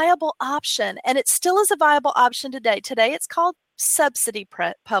a viable option, and it still is a viable option today. Today it's called subsidy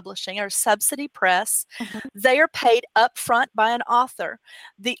publishing or subsidy press. They are paid upfront by an author.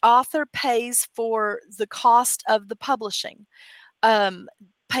 The author pays for the cost of the publishing.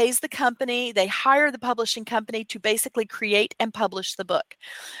 Pays the company, they hire the publishing company to basically create and publish the book.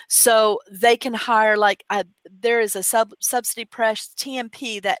 So they can hire, there is a subsidy press,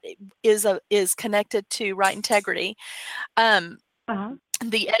 TMP, that is connected to Right Integrity.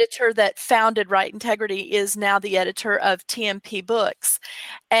 The editor that founded Right Integrity is now the editor of TMP Books.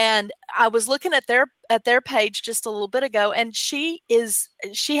 And I was looking at their page just a little bit ago, and she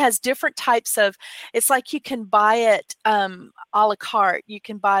has different types of, it's like you can buy it a la carte. You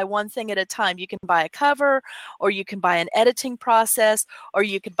can buy one thing at a time. You can buy a cover, or you can buy an editing process, or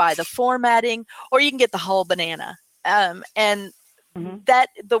you could buy the formatting, or you can get the whole banana. And that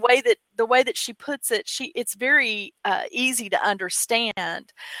the way that she puts it, it's very easy to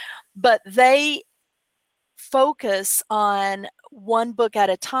understand, but they focus on one book at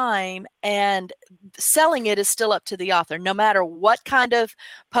a time, and selling it is still up to the author. No matter what kind of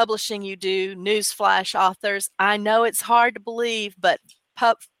publishing you do, newsflash, authors, I know it's hard to believe, but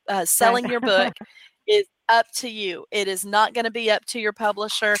selling your book is up to you. It is not going to be up to your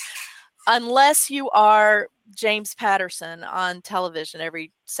publisher. Unless you are James Patterson on television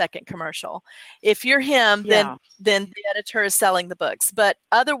every second commercial. If you're him, then the editor is selling the books. But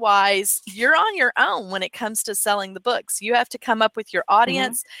otherwise, you're on your own when it comes to selling the books. You have to come up with your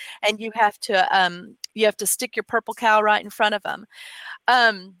audience, and you have to stick your purple cow right in front of them.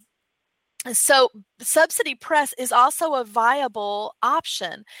 So subsidy press is also a viable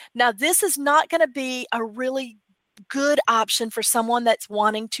option. Now, this is not going to be a really good option for someone that's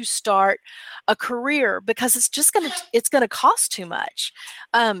wanting to start a career, because it's going to cost too much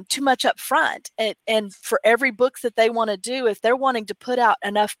up front. And for every book that they want to do, if they're wanting to put out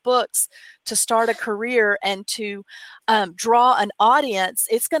enough books to start a career and to draw an audience,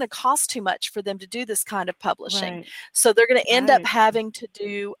 it's going to cost too much for them to do this kind of publishing. Right. So they're going to end up having to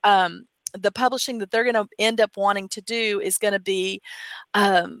do the publishing that they're going to end up wanting to do is going to be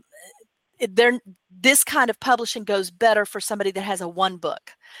this kind of publishing goes better for somebody that has one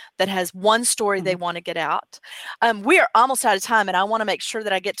book, that has one story they want to get out. We are almost out of time, and I want to make sure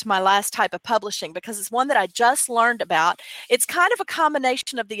that I get to my last type of publishing, because it's one that I just learned about. It's kind of a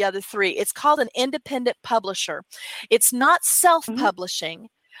combination of the other three. It's called an independent publisher. It's not self-publishing.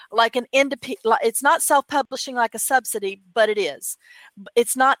 Like it's not self-publishing like a subsidy, but it is.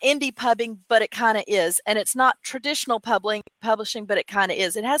 It's not indie pubbing, but it kind of is. And it's not traditional publishing, but it kind of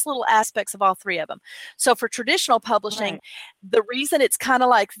is. It has little aspects of all three of them. So for traditional publishing, the reason it's kind of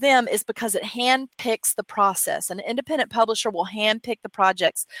like them is because it handpicks the process. An independent publisher will handpick the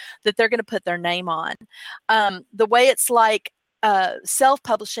projects that they're going to put their name on. The way it's like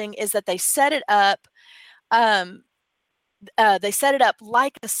self-publishing is that they set it up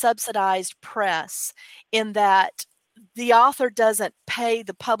like a subsidized press, in that the author doesn't pay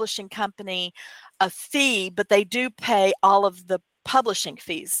the publishing company a fee, but they do pay all of the publishing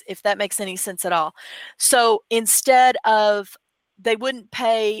fees, if that makes any sense at all. So instead of, they wouldn't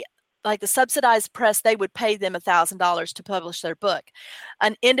pay, like the subsidized press, they would pay them $1,000 to publish their book.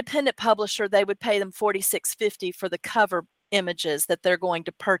 An independent publisher, they would pay them $46.50 for the cover images that they're going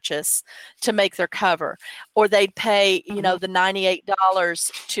to purchase to make their cover, or they'd pay, the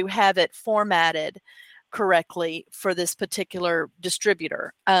 $98 to have it formatted correctly for this particular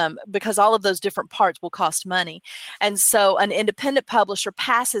distributor, because all of those different parts will cost money. And so an independent publisher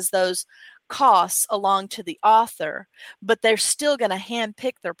passes those costs along to the author, but they're still going to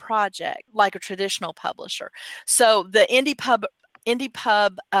handpick their project like a traditional publisher. So the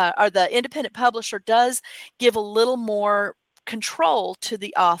or the independent publisher does give a little more control to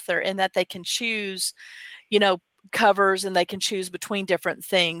the author in that they can choose, covers, and they can choose between different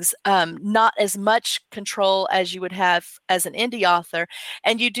things. Not as much control as you would have as an indie author,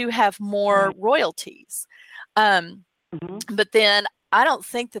 and you do have more royalties. But then I don't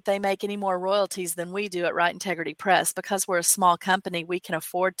think that they make any more royalties than we do at Right Integrity Press, because we're a small company. We can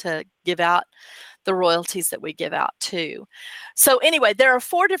afford to give out the royalties that we give out too. So anyway, there are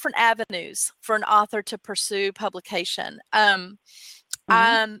 4 different avenues for an author to pursue publication.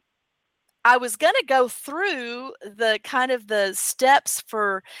 I was going to go through the kind of the steps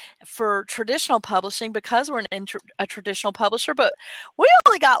for traditional publishing, because we're a traditional publisher, but we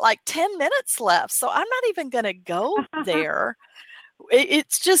only got like 10 minutes left. So I'm not even going to go there. We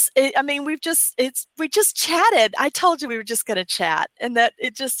just chatted. I told you we were just going to chat, and that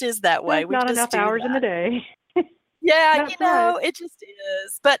it just is that way. There's not enough hours in the day. Yeah, it just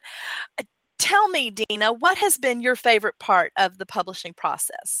is. But tell me, Dina, what has been your favorite part of the publishing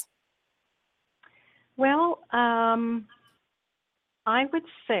process? Well, I would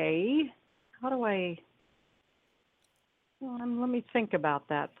say, let me think about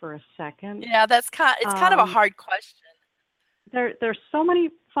that for a second. Yeah, it's kind of a hard question. There's so many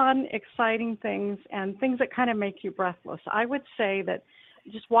fun, exciting things, and things that kind of make you breathless. I would say that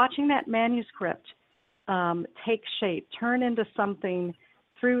just watching that manuscript take shape, turn into something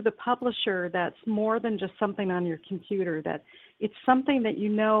through the publisher that's more than just something on your computer, that it's something that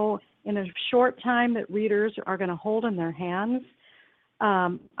in a short time that readers are going to hold in their hands.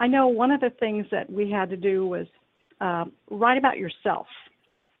 I know one of the things that we had to do was write about yourself,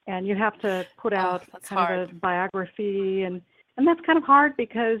 and you have to put out kind of a biography, and that's kind of hard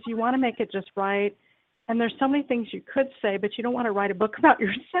because you want to make it just right. And there's so many things you could say, but you don't want to write a book about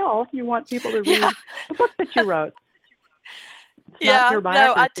yourself. You want people to read the book that you wrote.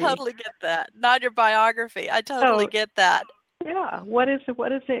 No, I totally get that. Not your biography. I totally get that. Yeah. What is it?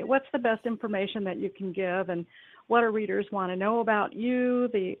 What's the best information that you can give, and what do readers want to know about you,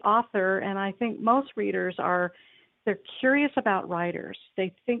 the author? And I think most readers they're curious about writers.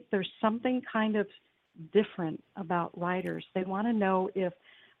 They think there's something kind of different about writers. They want to know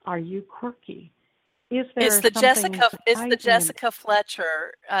are you quirky? It's the Jessica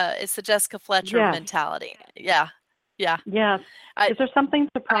Fletcher mentality. Yeah. Yes. Is there something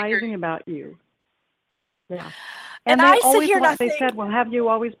surprising about you? Yeah. And they I always sit here and they said, well, have you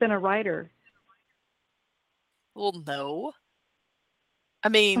always been a writer? Well, no. I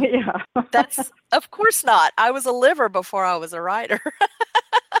mean, that's of course not. I was a liver before I was a writer.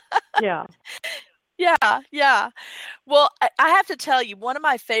 Yeah. Yeah. Well, I have to tell you, one of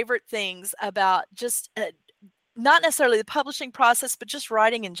my favorite things about just not necessarily the publishing process, but just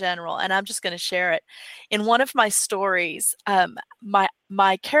writing in general, and I'm just going to share it. In one of my stories,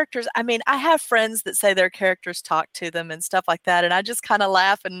 my characters, I have friends that say their characters talk to them and stuff like that, and I just kind of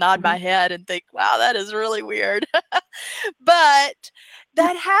laugh and nod my head and think, wow, that is really weird. But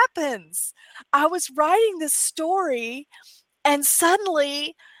that happens. I was writing this story, and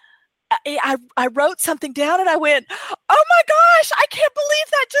suddenly I wrote something down, and I went, oh my gosh, I can't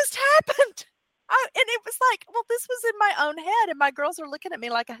believe that just happened. And it was like, well, this was in my own head, and my girls are looking at me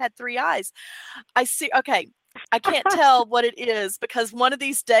like I had 3 eyes. I see. Okay. I can't tell what it is, because one of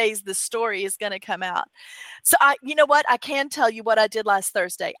these days the story is going to come out. So you know what? I can tell you what I did last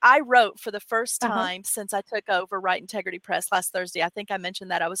Thursday. I wrote for the first time since I took over Right Integrity Press last Thursday. I think I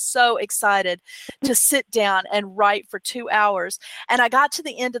mentioned that. I was so excited to sit down and write for 2 hours. And I got to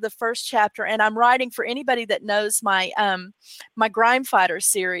the end of the first chapter, and I'm writing for anybody that knows my my Grime Fighter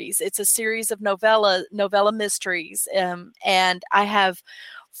series. It's a series of novella mysteries. And I have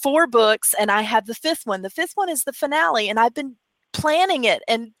 4 books, and I have the 5th one. The 5th one is the finale, and I've been planning it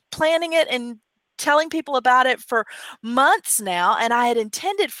and telling people about it for months now, and I had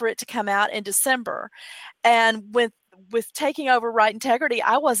intended for it to come out in December. And with with taking over Right Integrity,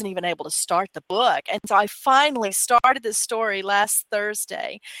 I wasn't even able to start the book. And so I finally started this story last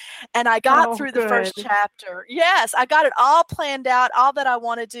Thursday. And I got through the first chapter. Yes, I got it all planned out, all that I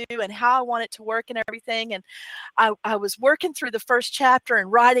want to do and how I want it to work and everything. And I was working through the first chapter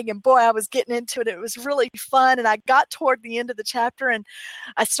and writing, and boy, I was getting into it. It was really fun. And I got toward the end of the chapter and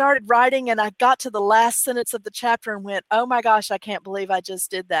I started writing, and I got to the last sentence of the chapter and went, oh my gosh, I can't believe I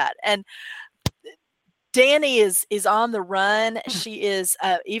just did that. And Danny is on the run. She is,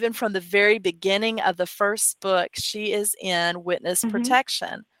 even from the very beginning of the first book, she is in witness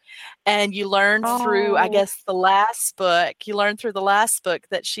protection. And you learn through, I guess, the last book,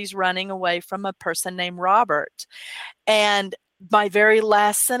 that she's running away from a person named Robert. And my very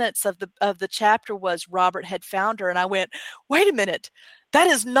last sentence of the chapter was Robert had found her. And I went, wait a minute. That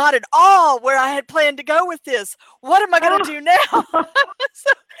is not at all where I had planned to go with this. What am I going to do now?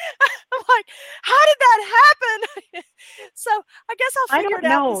 So I'm like, how did that happen? So I guess I'll figure it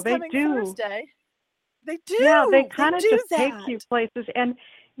out this coming Thursday. They do. Yeah, they kind of just take you places. And,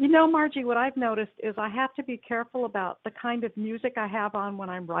 you know, Margie, what I've noticed is I have to be careful about the kind of music I have on when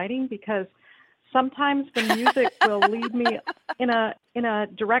I'm writing, because sometimes the music will lead me in a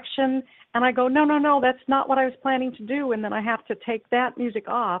direction, and I go, no, that's not what I was planning to do, and then I have to take that music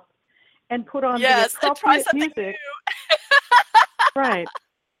off and put on the appropriate music. Right.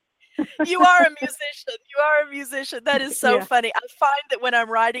 You are a musician. That is so funny. I find that when I'm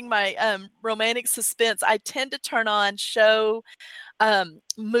writing my romantic suspense, I tend to turn on show,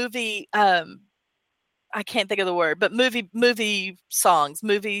 movie, I can't think of the word, but movie songs,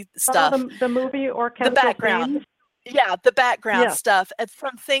 movie stuff. The movie orchestral the background. themes. Yeah, the background stuff, and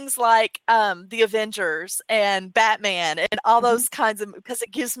from things like the Avengers and Batman and all those kinds of, because it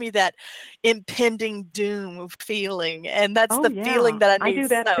gives me that impending doom feeling, and that's the feeling that I need. I do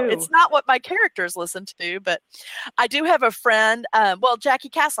that too. It's not what my characters listen to, but I do have a friend. Well, Jackie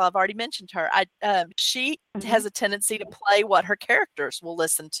Castle, I've already mentioned her. She has a tendency to play what her characters will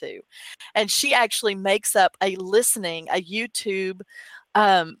listen to, and she actually makes up a YouTube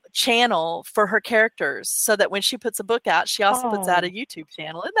channel for her characters, so that when she puts a book out, she also puts out a YouTube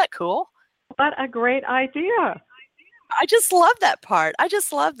channel. Isn't that cool? What a great idea. I just love that part. I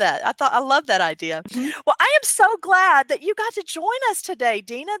just love that. I love that idea. Well, I am so glad that you got to join us today,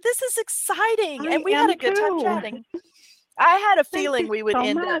 Dina. This is exciting. And we had a good time chatting. I had a feeling we would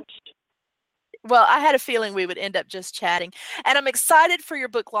end up. Well, I had a feeling we would end up just chatting, and I'm excited for your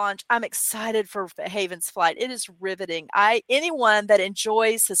book launch. I'm excited for Haven's Flight. It is riveting. Anyone that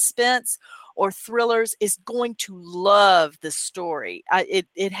enjoys suspense or thrillers is going to love this story.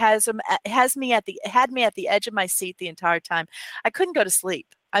 It had me at the edge of my seat the entire time. I couldn't go to sleep.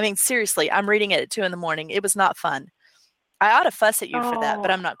 I mean, seriously, I'm reading it at 2 a.m. It was not fun. I ought to fuss at you for that,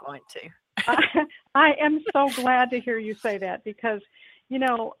 but I'm not going to. I am so glad to hear you say that, because, you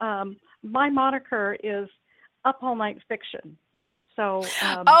know, my moniker is Up All Night Fiction. So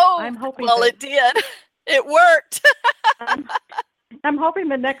I'm hoping. Well, it did. It worked. I'm hoping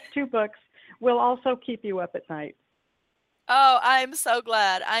the next 2 books will also keep you up at night. Oh, I am so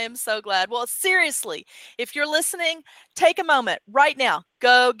glad. I am so glad. Well, seriously, if you're listening, take a moment right now.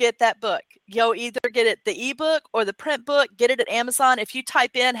 Go get that book. You'll either get it the ebook or the print book. Get it at Amazon. If you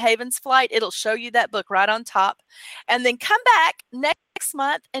type in Haven's Flight, it'll show you that book right on top. And then come back next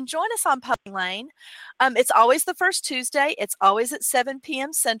month and join us on Publishing Laine. It's always the first Tuesday. It's always at 7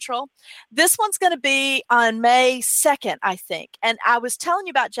 p.m. Central. This one's going to be on May 2nd, I think. And I was telling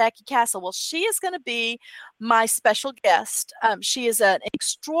you about Jackie Castle. Well, she is going to be my special guest. She is an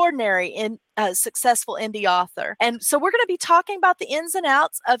extraordinary successful indie author. And so we're going to be talking about the ins and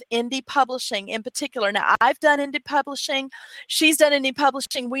outs of indie publishing in particular. Now, I've done indie publishing. She's done indie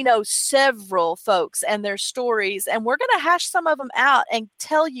publishing. We know several folks and their stories, and we're going to hash some of them out and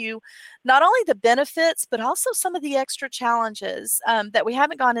tell you not only the benefits, but also some of the extra challenges that we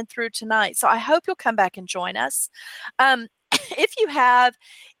haven't gone in through tonight. So I hope you'll come back and join us. If you have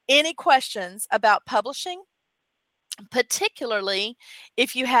any questions about publishing, particularly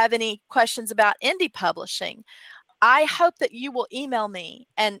if you have any questions about indie publishing, I hope that you will email me.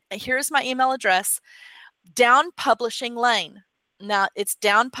 And here's my email address, Down Publishing Laine. Now, it's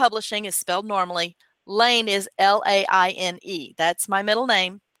Down Publishing is spelled normally. Laine is Laine. That's my middle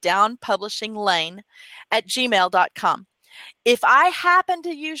name, Down Publishing Laine at gmail.com. If I happen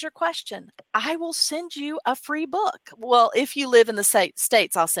to use your question, I will send you a free book. Well, if you live in the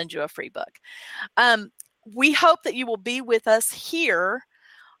States, I'll send you a free book. We hope that you will be with us here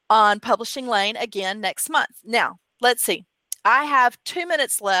on Publishing Laine again next month. Now, let's see. I have 2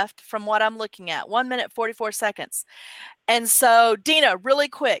 minutes left from what I'm looking at, 1 minute, 44 seconds. And so, Dina, really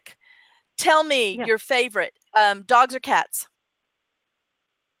quick, tell me your favorite Dogs or cats?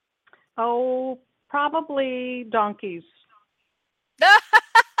 Oh, probably donkeys. I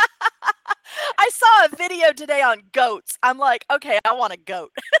saw a video today on goats. I'm like, okay, I want a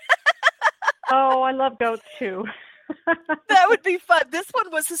goat. Oh, I love goats too. That would be fun. This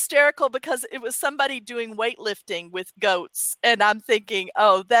one was hysterical because it was somebody doing weightlifting with goats. And I'm thinking,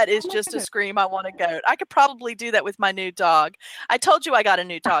 oh, that is just a scream. I want a goat. I could probably do that with my new dog. I told you I got a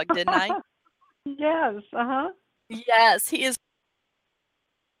new dog, didn't I? Yes. Yes, he is.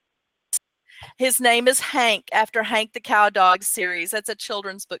 His name is Hank, after Hank the Cow Dog series. That's a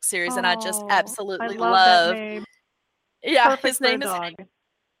children's book series, and I just absolutely I love that name. Yeah, Perfect his name for a is dog. Hank.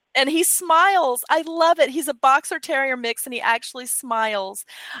 And he smiles. I love it. He's a boxer terrier mix, and he actually smiles.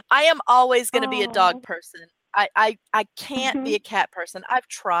 I am always going to be a dog person. I can't be a cat person. I've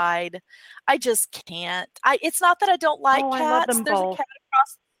tried. I just can't. It's not that I don't like cats. I love them There's both. a cat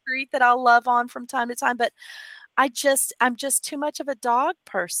across the street that I'll love on from time to time, but I'm just too much of a dog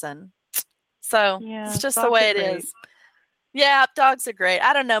person. So it's just the way it is. Yeah, dogs are great.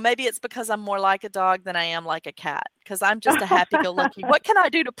 I don't know. Maybe it's because I'm more like a dog than I am like a cat, because I'm just a happy-go-lucky, what can I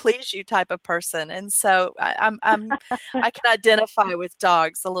do to please you type of person. And so I can identify with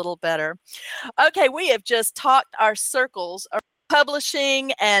dogs a little better. Okay, we have just talked our circles of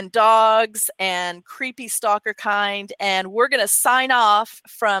publishing and dogs and creepy stalker kind, and we're going to sign off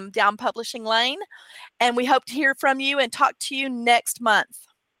from Down Publishing Lane, and we hope to hear from you and talk to you next month.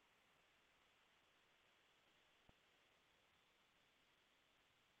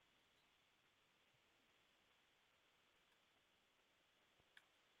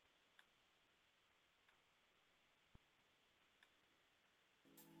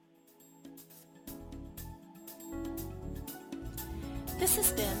 This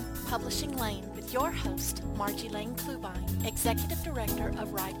has been Publishing Lane with your host, Marji Laine Clubine, Executive Director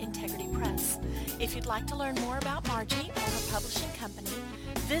of Right Integrity Press. If you'd like to learn more about Marji or her publishing company,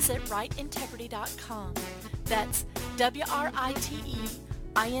 visit rightintegrity.com. That's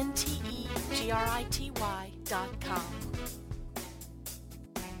WRITEINTEGRITY.com.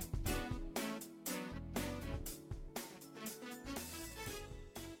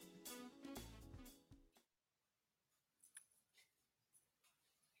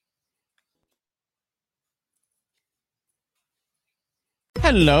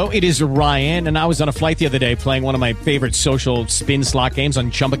 Hello, it is Ryan, and I was on a flight the other day playing one of my favorite social spin slot games on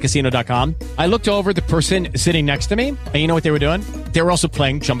ChumbaCasino.com. I looked over the person sitting next to me, and you know what they were doing? They were also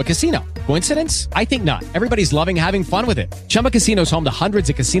playing Chumba Casino. Coincidence? I think not. Everybody's loving having fun with it. Chumba Casino is home to hundreds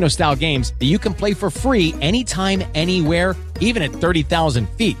of casino-style games that you can play for free anytime, anywhere, even at 30,000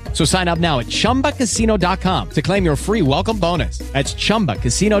 feet. So sign up now at ChumbaCasino.com to claim your free welcome bonus. That's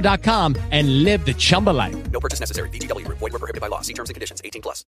ChumbaCasino.com and live the Chumba life. No purchase necessary. VGW Group. Void where prohibited by law. See terms and conditions. 18+.